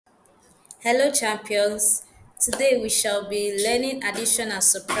Hello, champions. Today we shall be learning addition and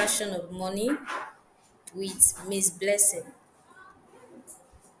subtraction of money with Miss Blessing.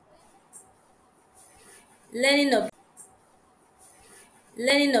 Learning, ob-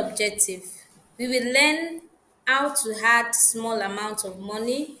 learning objective. We will learn how to add small amount of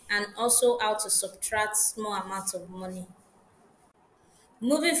money and also how to subtract small amount of money.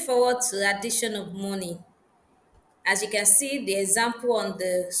 Moving forward to addition of money. As you can see the example on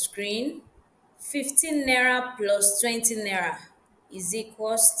the screen, 15 naira plus 20 naira is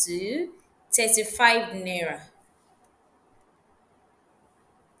equals to 35 naira.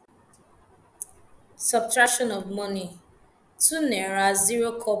 Subtraction of money. 2 naira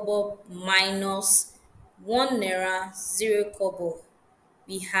 0 kobo minus 1 naira 0 kobo.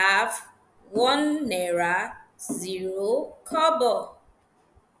 We have 1 naira 0 kobo.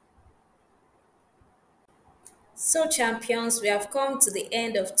 So champions, we have come to the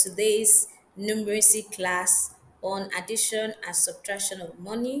end of today's numeracy class on addition and subtraction of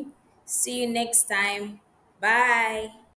money. See you next time. Bye.